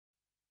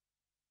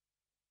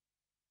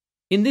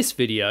In this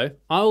video,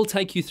 I will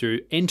take you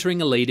through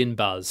entering a lead in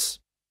BUZ.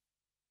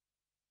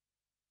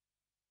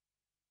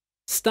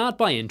 Start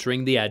by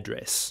entering the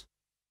address.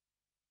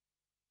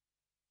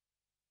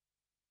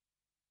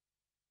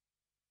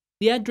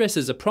 The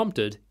addresses are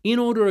prompted in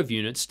order of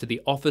units to the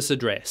office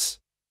address.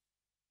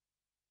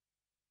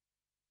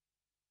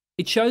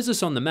 It shows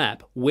us on the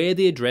map where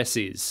the address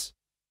is.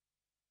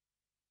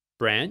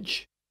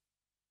 Branch.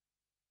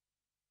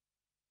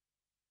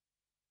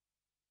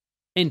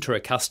 Enter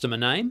a customer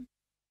name.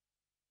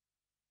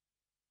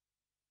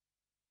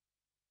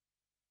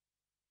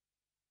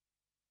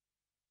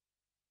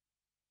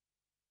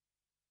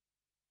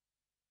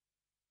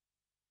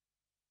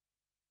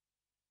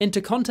 Enter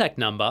contact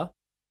number.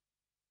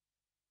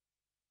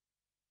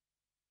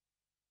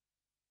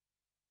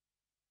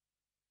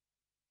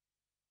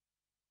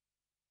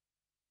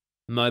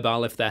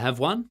 Mobile if they have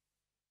one.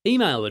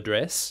 Email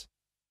address.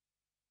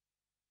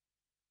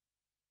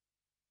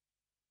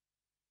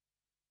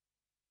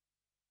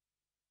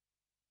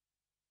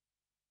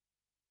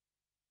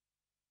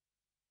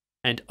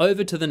 And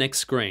over to the next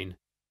screen.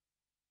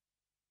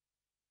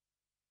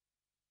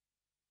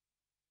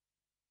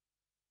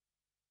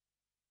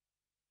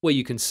 Where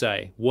you can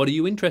say, what are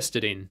you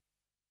interested in?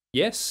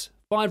 Yes,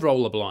 5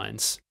 roller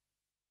blinds.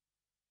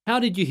 How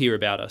did you hear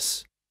about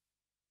us?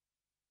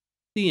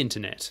 The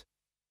internet.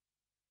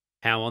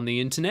 How on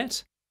the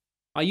internet?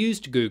 I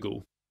used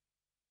Google.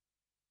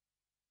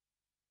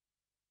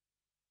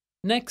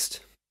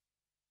 Next.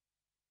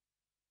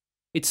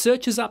 It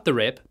searches up the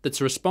rep that's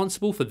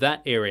responsible for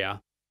that area.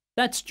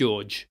 That's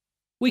George.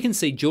 We can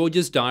see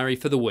George's diary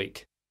for the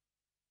week.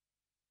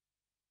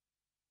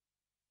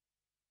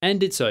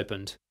 And it's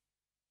opened.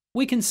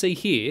 We can see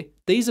here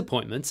these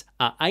appointments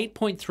are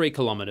 8.3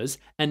 kilometres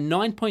and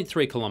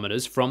 9.3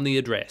 kilometres from the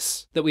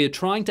address that we are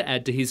trying to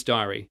add to his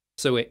diary,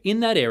 so we're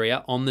in that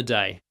area on the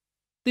day.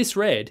 This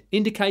red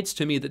indicates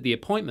to me that the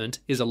appointment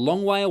is a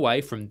long way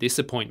away from this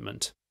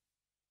appointment.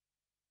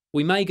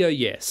 We may go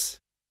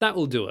yes, that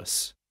will do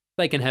us.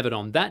 They can have it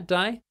on that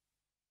day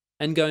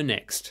and go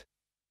next.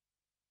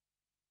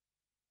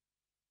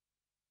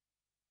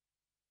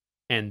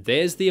 And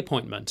there's the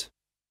appointment.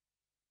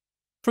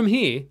 From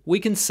here, we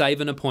can save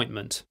an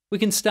appointment. We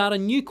can start a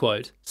new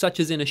quote, such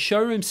as in a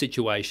showroom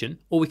situation,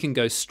 or we can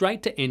go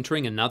straight to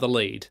entering another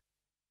lead.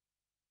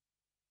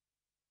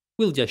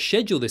 We'll just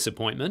schedule this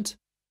appointment,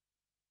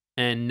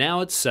 and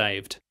now it's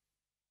saved.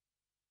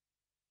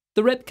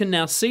 The rep can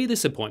now see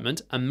this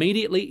appointment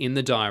immediately in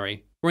the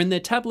diary, or in their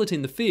tablet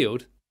in the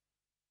field,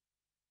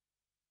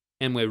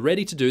 and we're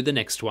ready to do the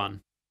next one.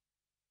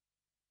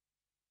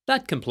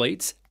 That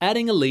completes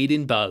adding a lead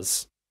in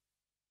BUZ.